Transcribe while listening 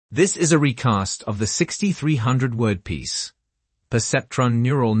This is a recast of the 6,300-word piece, Perceptron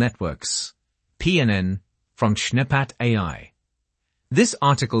Neural Networks, PNN, from Schneppat AI. This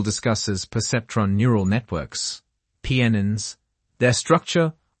article discusses perceptron neural networks, PNNs, their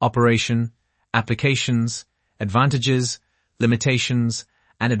structure, operation, applications, advantages, limitations,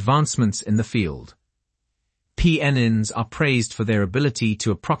 and advancements in the field. PNNs are praised for their ability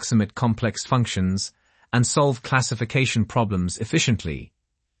to approximate complex functions and solve classification problems efficiently,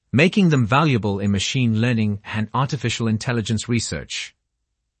 making them valuable in machine learning and artificial intelligence research.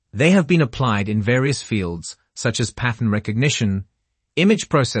 They have been applied in various fields such as pattern recognition, image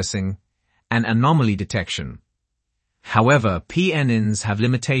processing, and anomaly detection. However, PNNs have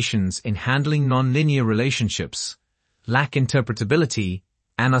limitations in handling nonlinear relationships, lack interpretability,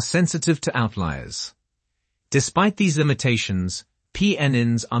 and are sensitive to outliers. Despite these limitations,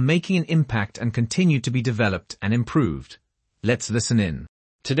 PNNs are making an impact and continue to be developed and improved. Let's listen in.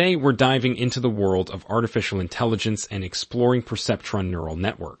 Today, we're diving into the world of artificial intelligence and exploring perceptron neural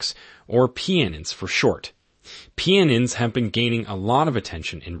networks, or PNNs for short. PNNs have been gaining a lot of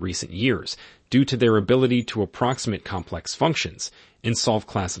attention in recent years due to their ability to approximate complex functions and solve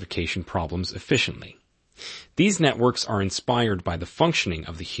classification problems efficiently. These networks are inspired by the functioning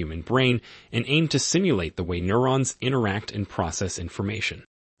of the human brain and aim to simulate the way neurons interact and process information.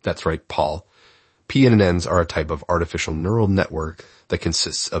 That's right, Paul. PNNs are a type of artificial neural network that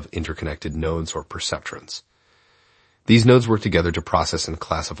consists of interconnected nodes or perceptrons. These nodes work together to process and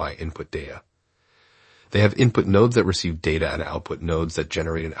classify input data. They have input nodes that receive data and output nodes that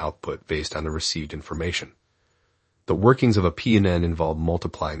generate an output based on the received information. The workings of a PNN involve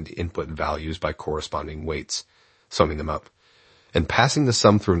multiplying the input values by corresponding weights, summing them up, and passing the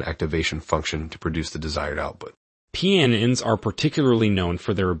sum through an activation function to produce the desired output. PNNs are particularly known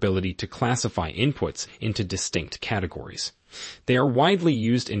for their ability to classify inputs into distinct categories. They are widely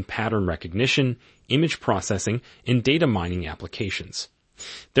used in pattern recognition, image processing, and data mining applications.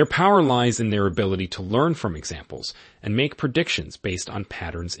 Their power lies in their ability to learn from examples and make predictions based on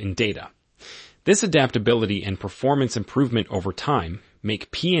patterns in data. This adaptability and performance improvement over time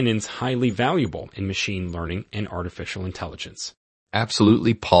make PNNs highly valuable in machine learning and artificial intelligence.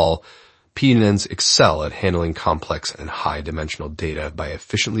 Absolutely, Paul. PNNs excel at handling complex and high-dimensional data by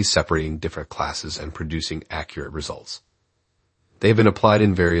efficiently separating different classes and producing accurate results. They have been applied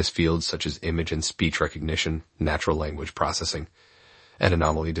in various fields such as image and speech recognition, natural language processing, and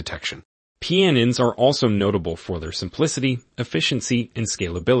anomaly detection. PNNs are also notable for their simplicity, efficiency, and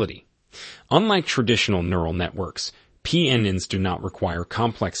scalability. Unlike traditional neural networks, PNNs do not require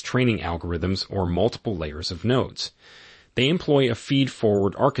complex training algorithms or multiple layers of nodes. They employ a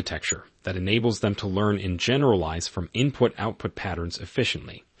feed-forward architecture that enables them to learn and generalize from input-output patterns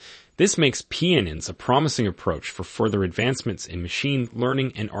efficiently. This makes PNNs a promising approach for further advancements in machine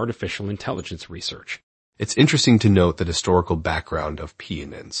learning and artificial intelligence research. It's interesting to note the historical background of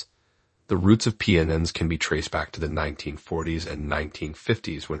PNNs. The roots of PNNs can be traced back to the 1940s and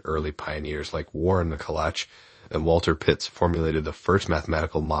 1950s when early pioneers like Warren Michalak and Walter Pitts formulated the first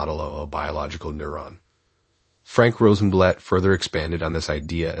mathematical model of a biological neuron. Frank Rosenblatt further expanded on this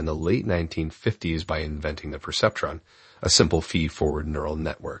idea in the late 1950s by inventing the perceptron, a simple feed-forward neural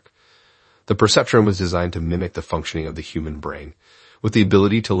network. The perceptron was designed to mimic the functioning of the human brain, with the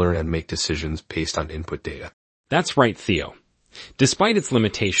ability to learn and make decisions based on input data. That's right, Theo. Despite its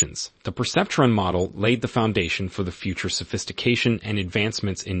limitations, the perceptron model laid the foundation for the future sophistication and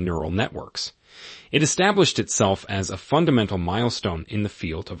advancements in neural networks. It established itself as a fundamental milestone in the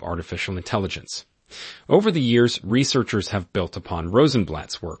field of artificial intelligence. Over the years, researchers have built upon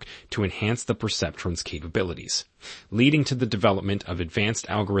Rosenblatt's work to enhance the perceptron's capabilities, leading to the development of advanced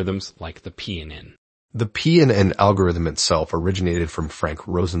algorithms like the PNN. The PNN algorithm itself originated from Frank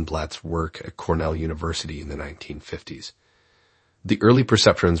Rosenblatt's work at Cornell University in the 1950s. The early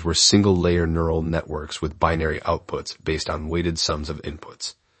perceptrons were single-layer neural networks with binary outputs based on weighted sums of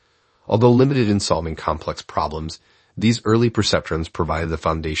inputs. Although limited in solving complex problems, these early perceptrons provided the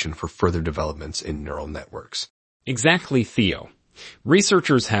foundation for further developments in neural networks. Exactly, Theo.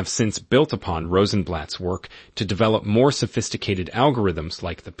 Researchers have since built upon Rosenblatt's work to develop more sophisticated algorithms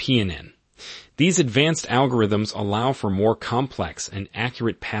like the PNN. These advanced algorithms allow for more complex and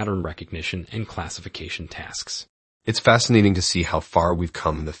accurate pattern recognition and classification tasks. It's fascinating to see how far we've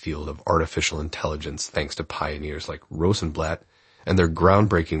come in the field of artificial intelligence thanks to pioneers like Rosenblatt and their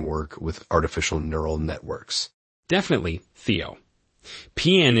groundbreaking work with artificial neural networks. Definitely, Theo.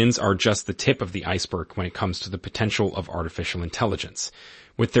 PNNs are just the tip of the iceberg when it comes to the potential of artificial intelligence.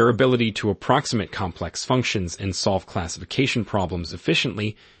 With their ability to approximate complex functions and solve classification problems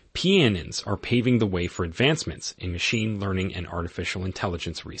efficiently, PNNs are paving the way for advancements in machine learning and artificial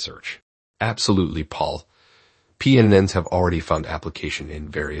intelligence research. Absolutely, Paul. PNNs have already found application in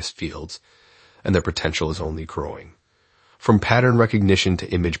various fields, and their potential is only growing. From pattern recognition to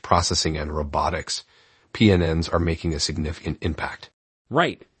image processing and robotics, PNNs are making a significant impact.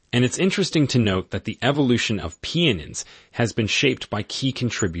 Right. And it's interesting to note that the evolution of PNNs has been shaped by key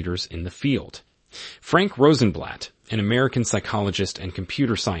contributors in the field. Frank Rosenblatt, an American psychologist and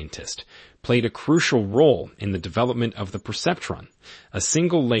computer scientist, played a crucial role in the development of the Perceptron, a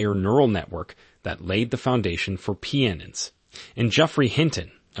single-layer neural network that laid the foundation for PNNs. And Geoffrey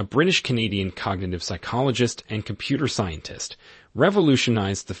Hinton, a British-Canadian cognitive psychologist and computer scientist,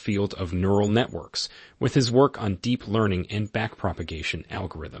 revolutionized the field of neural networks with his work on deep learning and backpropagation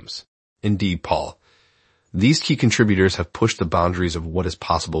algorithms. Indeed, Paul. These key contributors have pushed the boundaries of what is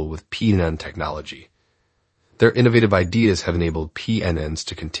possible with PNN technology. Their innovative ideas have enabled PNNs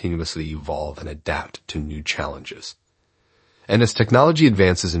to continuously evolve and adapt to new challenges. And as technology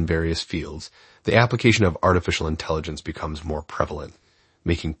advances in various fields, the application of artificial intelligence becomes more prevalent,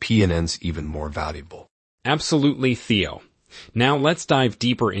 making PNNs even more valuable. Absolutely, Theo. Now let's dive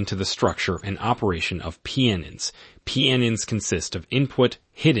deeper into the structure and operation of PNNs. PNNs consist of input,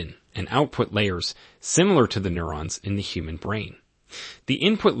 hidden, and output layers similar to the neurons in the human brain. The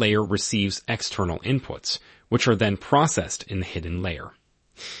input layer receives external inputs, which are then processed in the hidden layer.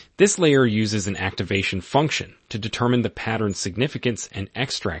 This layer uses an activation function to determine the pattern's significance and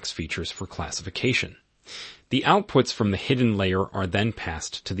extracts features for classification. The outputs from the hidden layer are then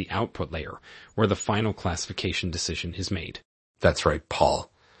passed to the output layer, where the final classification decision is made. That's right, Paul.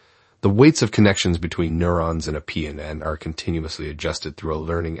 The weights of connections between neurons in a PNN are continuously adjusted through a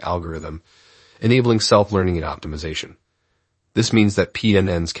learning algorithm, enabling self-learning and optimization. This means that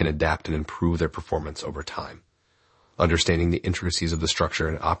PNNs can adapt and improve their performance over time. Understanding the intricacies of the structure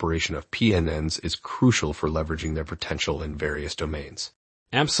and operation of PNNs is crucial for leveraging their potential in various domains.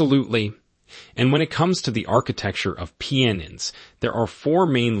 Absolutely. And when it comes to the architecture of PNNs, there are four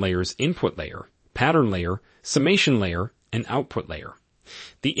main layers: input layer, pattern layer, summation layer, and output layer.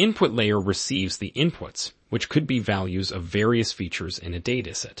 The input layer receives the inputs, which could be values of various features in a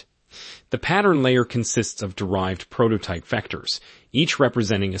dataset. The pattern layer consists of derived prototype vectors, each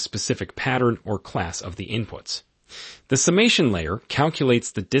representing a specific pattern or class of the inputs. The summation layer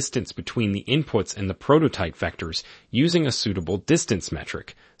calculates the distance between the inputs and the prototype vectors using a suitable distance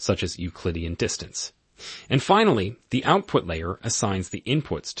metric, such as Euclidean distance. And finally, the output layer assigns the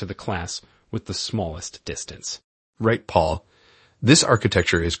inputs to the class with the smallest distance. Right, Paul. This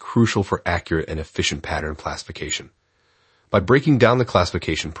architecture is crucial for accurate and efficient pattern classification. By breaking down the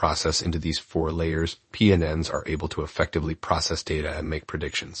classification process into these four layers, PNNs are able to effectively process data and make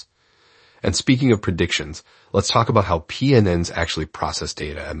predictions. And speaking of predictions, let's talk about how PNNs actually process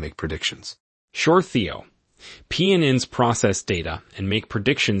data and make predictions. Sure, Theo. PNNs process data and make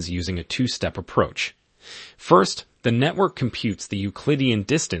predictions using a two-step approach. First, the network computes the Euclidean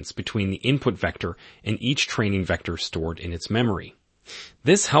distance between the input vector and each training vector stored in its memory.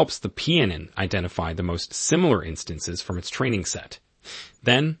 This helps the PNN identify the most similar instances from its training set.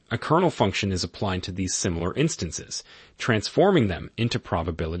 Then, a kernel function is applied to these similar instances, transforming them into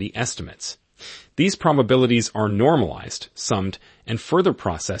probability estimates. These probabilities are normalized, summed, and further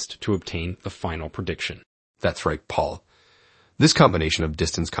processed to obtain the final prediction. That's right, Paul. This combination of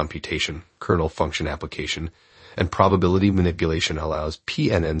distance computation, kernel function application, and probability manipulation allows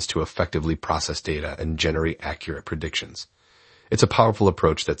PNNs to effectively process data and generate accurate predictions. It's a powerful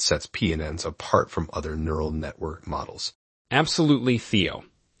approach that sets PNNs apart from other neural network models. Absolutely, Theo.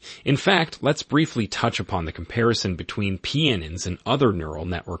 In fact, let's briefly touch upon the comparison between PNNs and other neural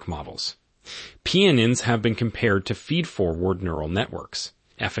network models. PNNs have been compared to feed-forward neural networks,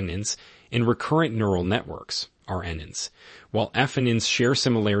 FNNs, and recurrent neural networks, RNNs. While FNNs share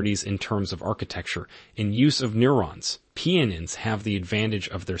similarities in terms of architecture and use of neurons, PNNs have the advantage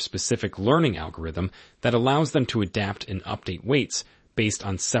of their specific learning algorithm that allows them to adapt and update weights based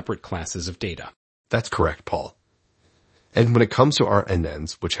on separate classes of data. That's correct, Paul. And when it comes to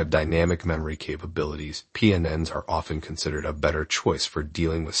RNNs, which have dynamic memory capabilities, PNNs are often considered a better choice for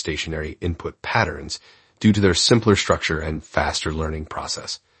dealing with stationary input patterns due to their simpler structure and faster learning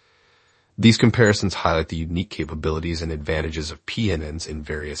process. These comparisons highlight the unique capabilities and advantages of PNNs in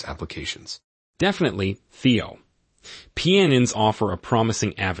various applications. Definitely, Theo. PNNs offer a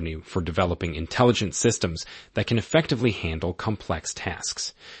promising avenue for developing intelligent systems that can effectively handle complex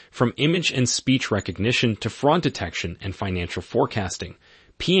tasks. From image and speech recognition to fraud detection and financial forecasting,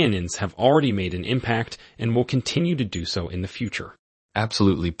 PNNs have already made an impact and will continue to do so in the future.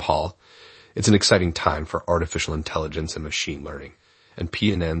 Absolutely, Paul. It's an exciting time for artificial intelligence and machine learning, and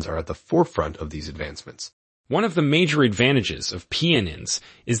PNNs are at the forefront of these advancements. One of the major advantages of PNNs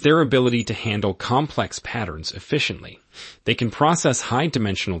is their ability to handle complex patterns efficiently. They can process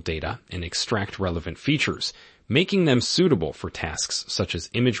high-dimensional data and extract relevant features, making them suitable for tasks such as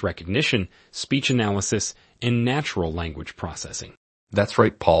image recognition, speech analysis, and natural language processing. That's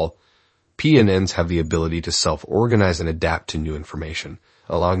right, Paul. PNNs have the ability to self-organize and adapt to new information,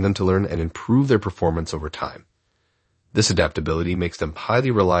 allowing them to learn and improve their performance over time. This adaptability makes them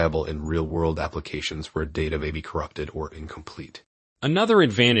highly reliable in real-world applications where data may be corrupted or incomplete. Another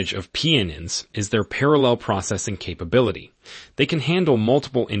advantage of PNNs is their parallel processing capability. They can handle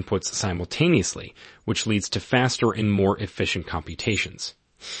multiple inputs simultaneously, which leads to faster and more efficient computations.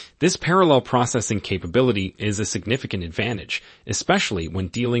 This parallel processing capability is a significant advantage, especially when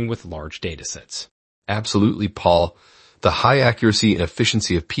dealing with large datasets. Absolutely, Paul. The high accuracy and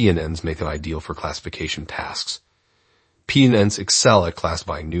efficiency of PNNs make them ideal for classification tasks. PNNs excel at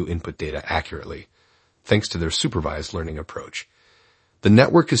classifying new input data accurately, thanks to their supervised learning approach. The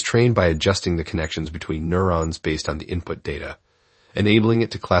network is trained by adjusting the connections between neurons based on the input data, enabling it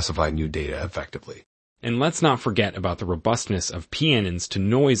to classify new data effectively. And let's not forget about the robustness of PNNs to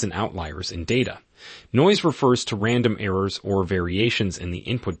noise and outliers in data. Noise refers to random errors or variations in the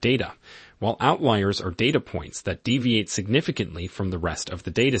input data, while outliers are data points that deviate significantly from the rest of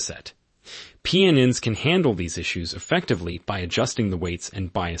the dataset. PNNs can handle these issues effectively by adjusting the weights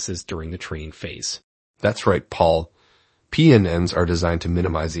and biases during the training phase. That's right, Paul. PNNs are designed to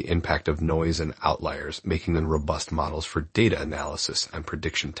minimize the impact of noise and outliers, making them robust models for data analysis and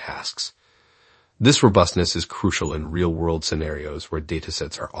prediction tasks. This robustness is crucial in real-world scenarios where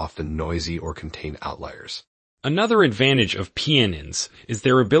datasets are often noisy or contain outliers. Another advantage of PNNs is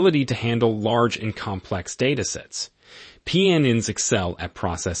their ability to handle large and complex datasets. PNNs excel at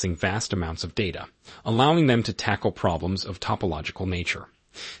processing vast amounts of data, allowing them to tackle problems of topological nature.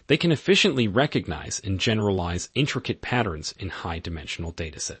 They can efficiently recognize and generalize intricate patterns in high-dimensional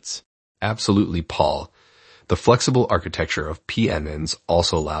datasets. Absolutely, Paul. The flexible architecture of PNNs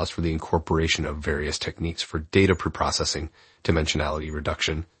also allows for the incorporation of various techniques for data preprocessing, dimensionality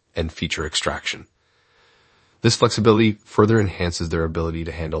reduction, and feature extraction. This flexibility further enhances their ability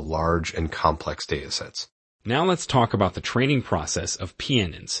to handle large and complex datasets. Now let's talk about the training process of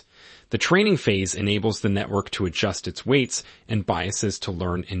PNNs. The training phase enables the network to adjust its weights and biases to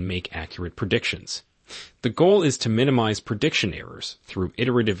learn and make accurate predictions. The goal is to minimize prediction errors through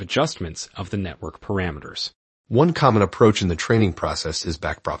iterative adjustments of the network parameters. One common approach in the training process is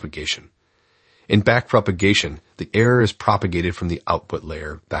backpropagation. In backpropagation, the error is propagated from the output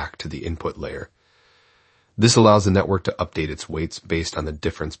layer back to the input layer. This allows the network to update its weights based on the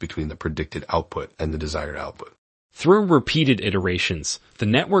difference between the predicted output and the desired output. Through repeated iterations, the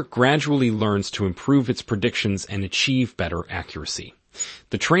network gradually learns to improve its predictions and achieve better accuracy.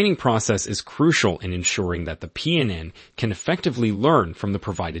 The training process is crucial in ensuring that the PNN can effectively learn from the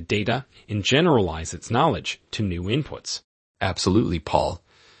provided data and generalize its knowledge to new inputs. Absolutely, Paul.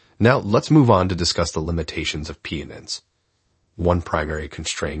 Now let's move on to discuss the limitations of PNNs. One primary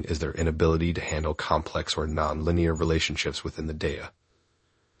constraint is their inability to handle complex or nonlinear relationships within the data.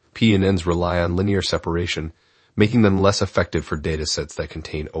 PNNs rely on linear separation, making them less effective for datasets that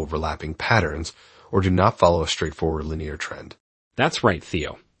contain overlapping patterns or do not follow a straightforward linear trend. That's right,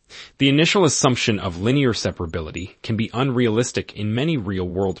 Theo. The initial assumption of linear separability can be unrealistic in many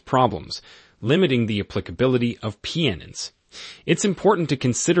real-world problems, limiting the applicability of PNNs. It's important to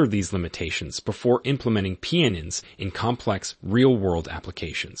consider these limitations before implementing PNNs in complex real-world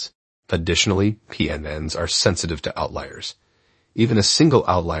applications. Additionally, PNNs are sensitive to outliers. Even a single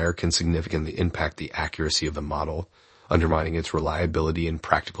outlier can significantly impact the accuracy of the model, undermining its reliability in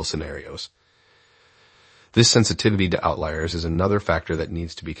practical scenarios. This sensitivity to outliers is another factor that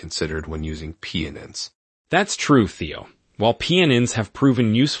needs to be considered when using PNNs. That's true, Theo. While PNNs have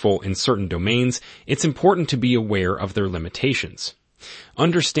proven useful in certain domains, it's important to be aware of their limitations.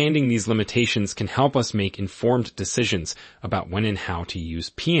 Understanding these limitations can help us make informed decisions about when and how to use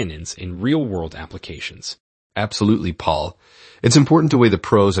PNNs in real-world applications. Absolutely, Paul. It's important to weigh the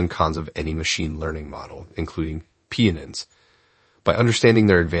pros and cons of any machine learning model, including PNNs. By understanding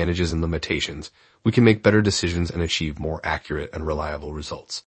their advantages and limitations, we can make better decisions and achieve more accurate and reliable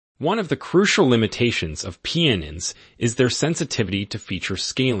results. One of the crucial limitations of PNNs is their sensitivity to feature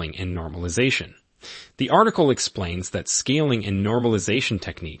scaling and normalization. The article explains that scaling and normalization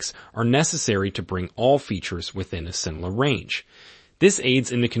techniques are necessary to bring all features within a similar range. This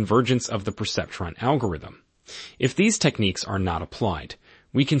aids in the convergence of the Perceptron algorithm. If these techniques are not applied,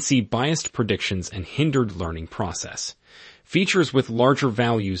 we can see biased predictions and hindered learning process. Features with larger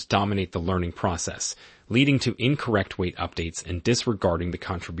values dominate the learning process, leading to incorrect weight updates and disregarding the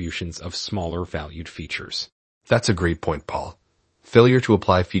contributions of smaller valued features. That's a great point, Paul. Failure to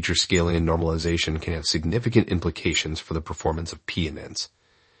apply feature scaling and normalization can have significant implications for the performance of PNNs.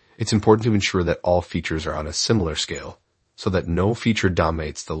 It's important to ensure that all features are on a similar scale, so that no feature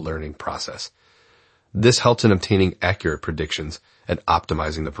dominates the learning process. This helps in obtaining accurate predictions and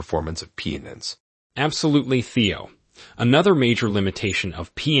optimizing the performance of PNNs. Absolutely, Theo. Another major limitation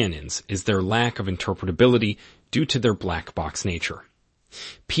of PNNs is their lack of interpretability due to their black box nature.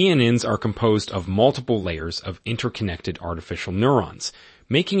 PNNs are composed of multiple layers of interconnected artificial neurons,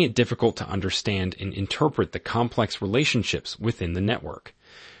 making it difficult to understand and interpret the complex relationships within the network.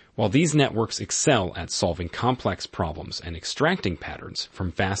 While these networks excel at solving complex problems and extracting patterns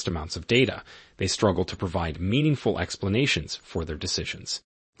from vast amounts of data, they struggle to provide meaningful explanations for their decisions.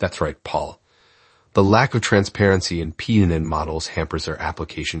 That's right, Paul. The lack of transparency in PNN models hampers their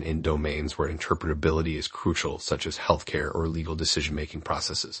application in domains where interpretability is crucial, such as healthcare or legal decision-making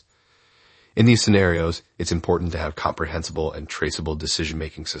processes. In these scenarios, it's important to have comprehensible and traceable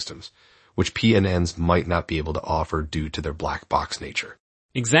decision-making systems, which PNNs might not be able to offer due to their black box nature.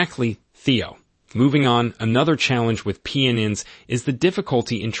 Exactly, Theo. Moving on, another challenge with PNNs is the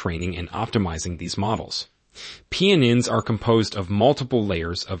difficulty in training and optimizing these models. PNNs are composed of multiple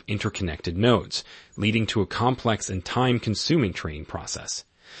layers of interconnected nodes, leading to a complex and time-consuming training process.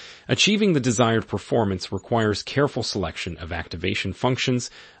 Achieving the desired performance requires careful selection of activation functions,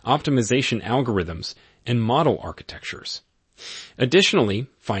 optimization algorithms, and model architectures. Additionally,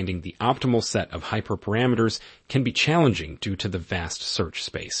 finding the optimal set of hyperparameters can be challenging due to the vast search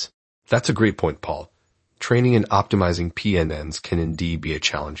space. That's a great point, Paul. Training and optimizing PNNs can indeed be a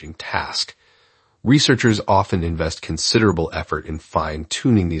challenging task. Researchers often invest considerable effort in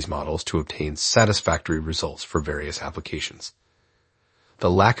fine-tuning these models to obtain satisfactory results for various applications.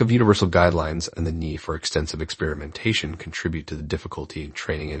 The lack of universal guidelines and the need for extensive experimentation contribute to the difficulty in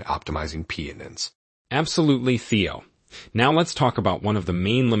training and optimizing PNNs. Absolutely, Theo. Now let's talk about one of the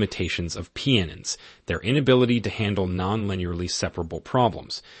main limitations of PNNs, their inability to handle non-linearly separable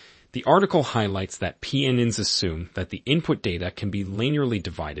problems. The article highlights that PNNs assume that the input data can be linearly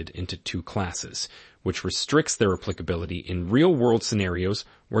divided into two classes, which restricts their applicability in real-world scenarios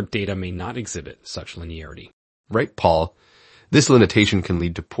where data may not exhibit such linearity. Right, Paul. This limitation can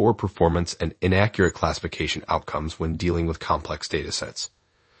lead to poor performance and inaccurate classification outcomes when dealing with complex datasets.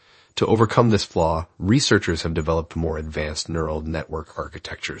 To overcome this flaw, researchers have developed more advanced neural network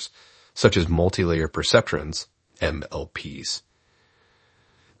architectures, such as multi-layer perceptrons, MLPs.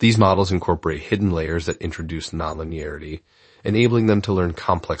 These models incorporate hidden layers that introduce nonlinearity, enabling them to learn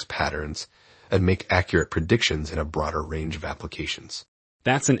complex patterns and make accurate predictions in a broader range of applications.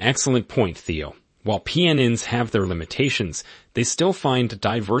 That's an excellent point, Theo. While PNNs have their limitations, they still find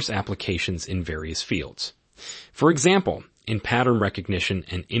diverse applications in various fields. For example, in pattern recognition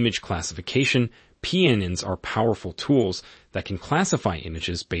and image classification, PNNs are powerful tools that can classify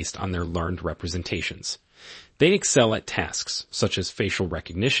images based on their learned representations. They excel at tasks such as facial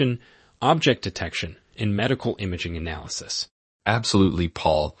recognition, object detection, and medical imaging analysis. Absolutely,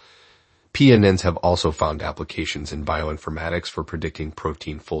 Paul. PNNs have also found applications in bioinformatics for predicting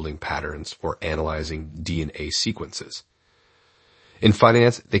protein folding patterns or analyzing DNA sequences. In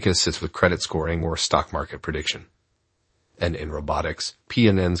finance, they can assist with credit scoring or stock market prediction. And in robotics,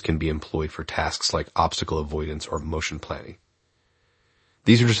 PNNs can be employed for tasks like obstacle avoidance or motion planning.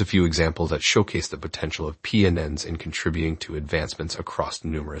 These are just a few examples that showcase the potential of PNNs in contributing to advancements across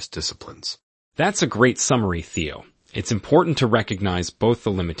numerous disciplines. That's a great summary, Theo. It's important to recognize both the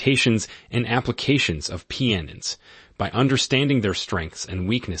limitations and applications of PNNs. By understanding their strengths and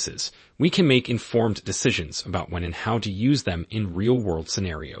weaknesses, we can make informed decisions about when and how to use them in real-world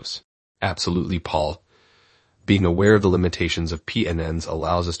scenarios. Absolutely, Paul. Being aware of the limitations of PNNs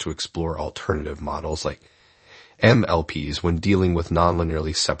allows us to explore alternative models like MLPs when dealing with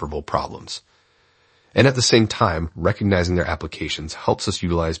nonlinearly separable problems. And at the same time, recognizing their applications helps us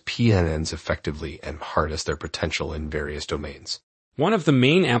utilize PNNs effectively and harness their potential in various domains. One of the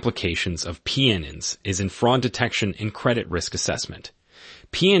main applications of PNNs is in fraud detection and credit risk assessment.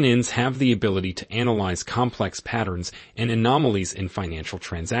 PNNs have the ability to analyze complex patterns and anomalies in financial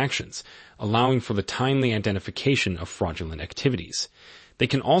transactions, allowing for the timely identification of fraudulent activities. They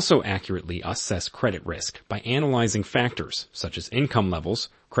can also accurately assess credit risk by analyzing factors such as income levels,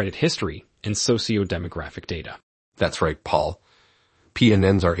 credit history, and socio-demographic data. That's right, Paul.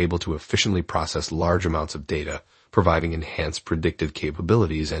 PNNs are able to efficiently process large amounts of data, providing enhanced predictive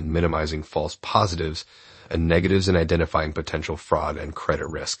capabilities and minimizing false positives and negatives in identifying potential fraud and credit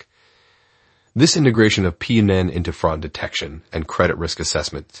risk. This integration of PNN into fraud detection and credit risk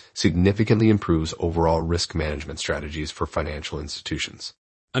assessment significantly improves overall risk management strategies for financial institutions.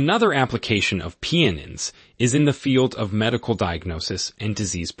 Another application of PNNs is in the field of medical diagnosis and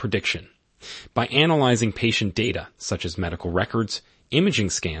disease prediction. By analyzing patient data, such as medical records,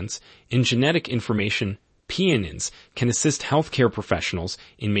 imaging scans, and genetic information, PNNs can assist healthcare professionals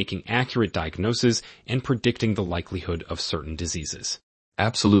in making accurate diagnoses and predicting the likelihood of certain diseases.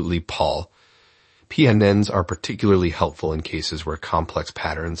 Absolutely, Paul. PNNs are particularly helpful in cases where complex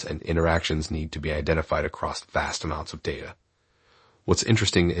patterns and interactions need to be identified across vast amounts of data. What's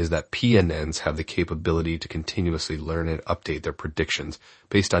interesting is that PNNs have the capability to continuously learn and update their predictions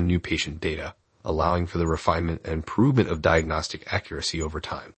based on new patient data, allowing for the refinement and improvement of diagnostic accuracy over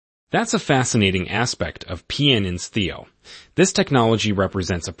time. That's a fascinating aspect of PNNs, Theo. This technology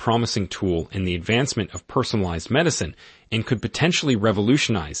represents a promising tool in the advancement of personalized medicine and could potentially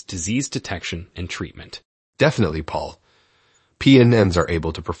revolutionize disease detection and treatment. Definitely, Paul. PNNs are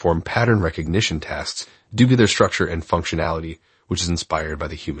able to perform pattern recognition tasks due to their structure and functionality, which is inspired by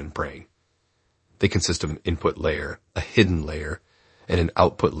the human brain. They consist of an input layer, a hidden layer, and an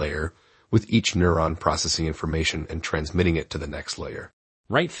output layer, with each neuron processing information and transmitting it to the next layer.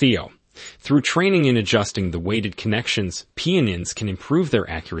 Right, Theo. Through training and adjusting the weighted connections, PNNs can improve their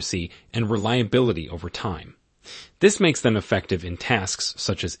accuracy and reliability over time. This makes them effective in tasks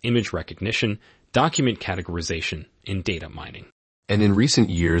such as image recognition, document categorization, and data mining. And in recent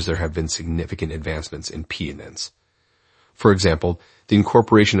years, there have been significant advancements in PNNs. For example, the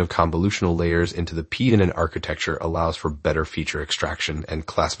incorporation of convolutional layers into the PNN architecture allows for better feature extraction and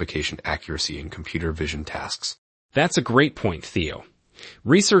classification accuracy in computer vision tasks. That's a great point, Theo.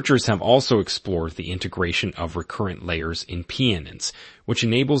 Researchers have also explored the integration of recurrent layers in PNNs, which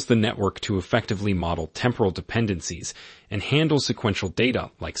enables the network to effectively model temporal dependencies and handle sequential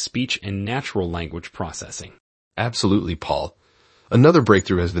data like speech and natural language processing. Absolutely, Paul. Another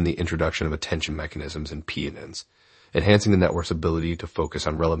breakthrough has been the introduction of attention mechanisms in PNNs, enhancing the network's ability to focus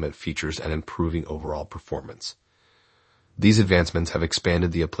on relevant features and improving overall performance. These advancements have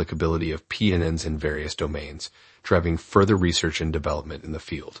expanded the applicability of PNNs in various domains, driving further research and development in the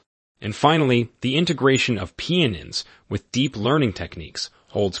field. And finally, the integration of PNNs with deep learning techniques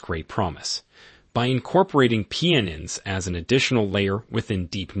holds great promise. By incorporating PNNs as an additional layer within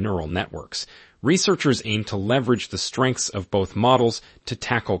deep neural networks, researchers aim to leverage the strengths of both models to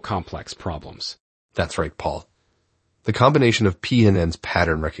tackle complex problems. That's right, Paul. The combination of PNN's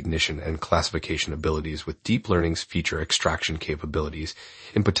pattern recognition and classification abilities with deep learning's feature extraction capabilities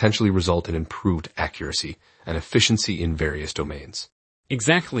can potentially result in improved accuracy and efficiency in various domains.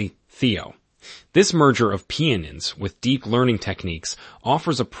 Exactly, Theo. This merger of PNNs with deep learning techniques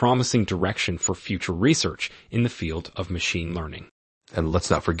offers a promising direction for future research in the field of machine learning. And let's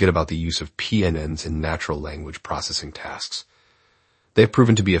not forget about the use of PNNs in natural language processing tasks. They have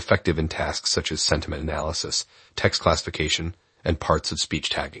proven to be effective in tasks such as sentiment analysis, text classification, and parts of speech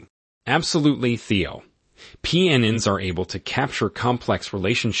tagging. Absolutely, Theo. PNNs are able to capture complex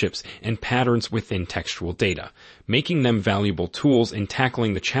relationships and patterns within textual data, making them valuable tools in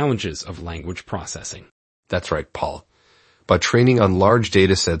tackling the challenges of language processing. That's right, Paul. By training on large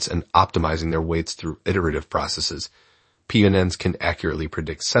data sets and optimizing their weights through iterative processes, PNNs can accurately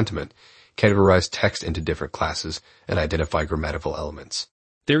predict sentiment, categorize text into different classes, and identify grammatical elements.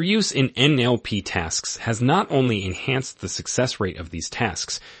 Their use in NLP tasks has not only enhanced the success rate of these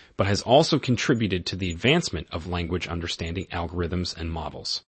tasks, but has also contributed to the advancement of language understanding algorithms and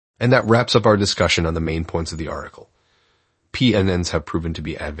models. And that wraps up our discussion on the main points of the article. PNNs have proven to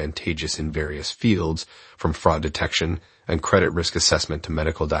be advantageous in various fields, from fraud detection and credit risk assessment to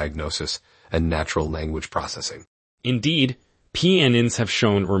medical diagnosis and natural language processing. Indeed, PNNs have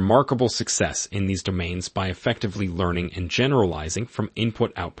shown remarkable success in these domains by effectively learning and generalizing from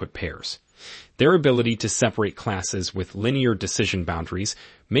input-output pairs. Their ability to separate classes with linear decision boundaries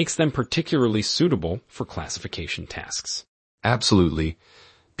makes them particularly suitable for classification tasks. Absolutely.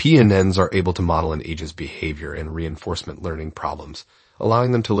 PNNs are able to model an agent's behavior and reinforcement learning problems,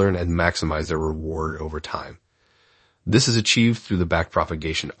 allowing them to learn and maximize their reward over time. This is achieved through the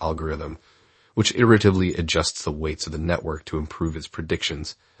backpropagation algorithm, which iteratively adjusts the weights of the network to improve its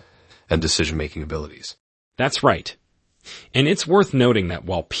predictions and decision-making abilities. That's right. And it's worth noting that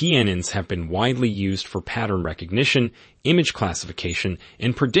while PNNs have been widely used for pattern recognition, image classification,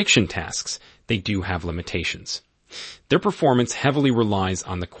 and prediction tasks, they do have limitations. Their performance heavily relies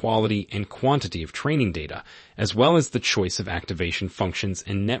on the quality and quantity of training data, as well as the choice of activation functions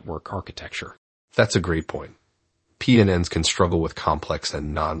and network architecture. That's a great point. PNNs can struggle with complex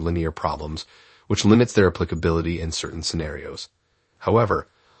and non-linear problems, which limits their applicability in certain scenarios. However,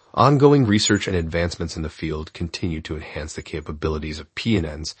 Ongoing research and advancements in the field continue to enhance the capabilities of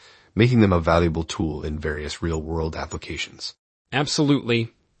PNNs, making them a valuable tool in various real-world applications.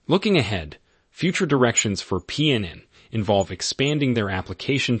 Absolutely. Looking ahead, future directions for PNN involve expanding their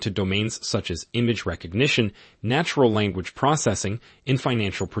application to domains such as image recognition, natural language processing, and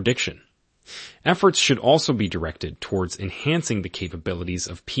financial prediction. Efforts should also be directed towards enhancing the capabilities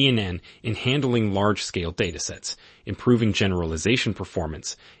of PNN in handling large-scale datasets, improving generalization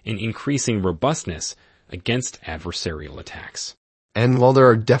performance, and increasing robustness against adversarial attacks. And while there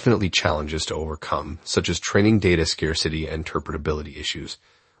are definitely challenges to overcome, such as training data scarcity and interpretability issues,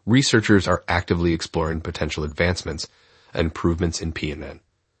 researchers are actively exploring potential advancements and improvements in PNN.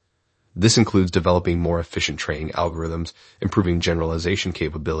 This includes developing more efficient training algorithms, improving generalization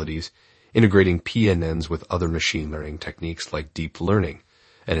capabilities, integrating PNNs with other machine learning techniques like deep learning,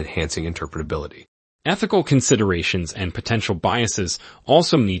 and enhancing interpretability. Ethical considerations and potential biases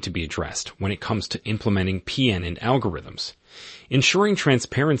also need to be addressed when it comes to implementing PNN algorithms. Ensuring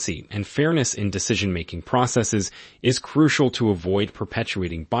transparency and fairness in decision-making processes is crucial to avoid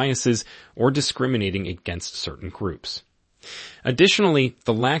perpetuating biases or discriminating against certain groups. Additionally,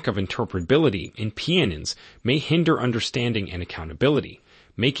 the lack of interpretability in PNNs may hinder understanding and accountability,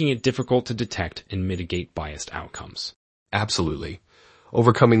 making it difficult to detect and mitigate biased outcomes. Absolutely.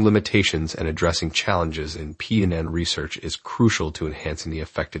 Overcoming limitations and addressing challenges in PNN research is crucial to enhancing the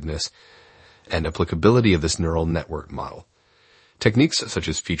effectiveness and applicability of this neural network model. Techniques such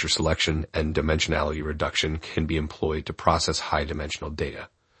as feature selection and dimensionality reduction can be employed to process high-dimensional data,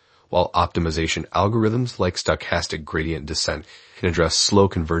 while optimization algorithms like stochastic gradient descent can address slow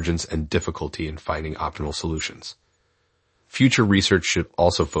convergence and difficulty in finding optimal solutions. Future research should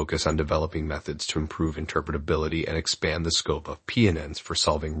also focus on developing methods to improve interpretability and expand the scope of PNNs for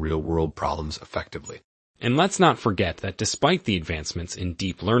solving real-world problems effectively. And let's not forget that despite the advancements in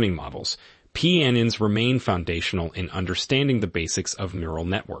deep learning models, PNNs remain foundational in understanding the basics of neural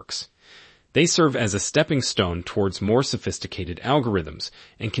networks. They serve as a stepping stone towards more sophisticated algorithms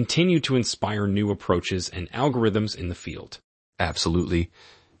and continue to inspire new approaches and algorithms in the field. Absolutely.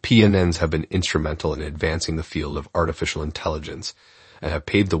 PNNs have been instrumental in advancing the field of artificial intelligence and have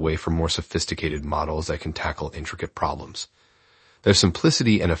paved the way for more sophisticated models that can tackle intricate problems. Their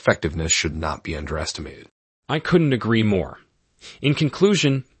simplicity and effectiveness should not be underestimated. I couldn't agree more. In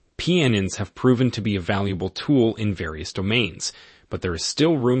conclusion, PNNs have proven to be a valuable tool in various domains, but there is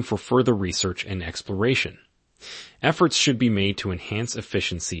still room for further research and exploration. Efforts should be made to enhance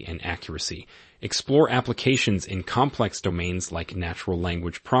efficiency and accuracy, explore applications in complex domains like natural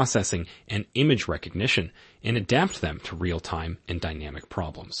language processing and image recognition, and adapt them to real-time and dynamic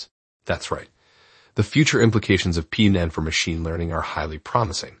problems. That's right. The future implications of PNN for machine learning are highly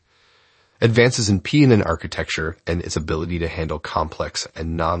promising. Advances in PNN architecture and its ability to handle complex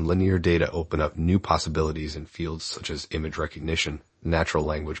and nonlinear data open up new possibilities in fields such as image recognition, natural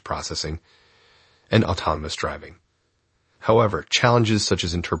language processing, and autonomous driving. However, challenges such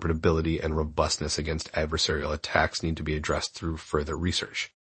as interpretability and robustness against adversarial attacks need to be addressed through further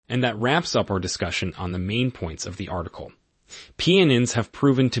research. And that wraps up our discussion on the main points of the article. PNNs have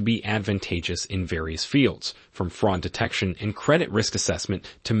proven to be advantageous in various fields, from fraud detection and credit risk assessment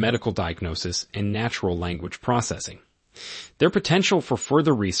to medical diagnosis and natural language processing. Their potential for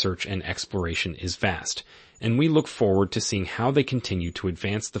further research and exploration is vast, and we look forward to seeing how they continue to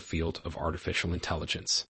advance the field of artificial intelligence.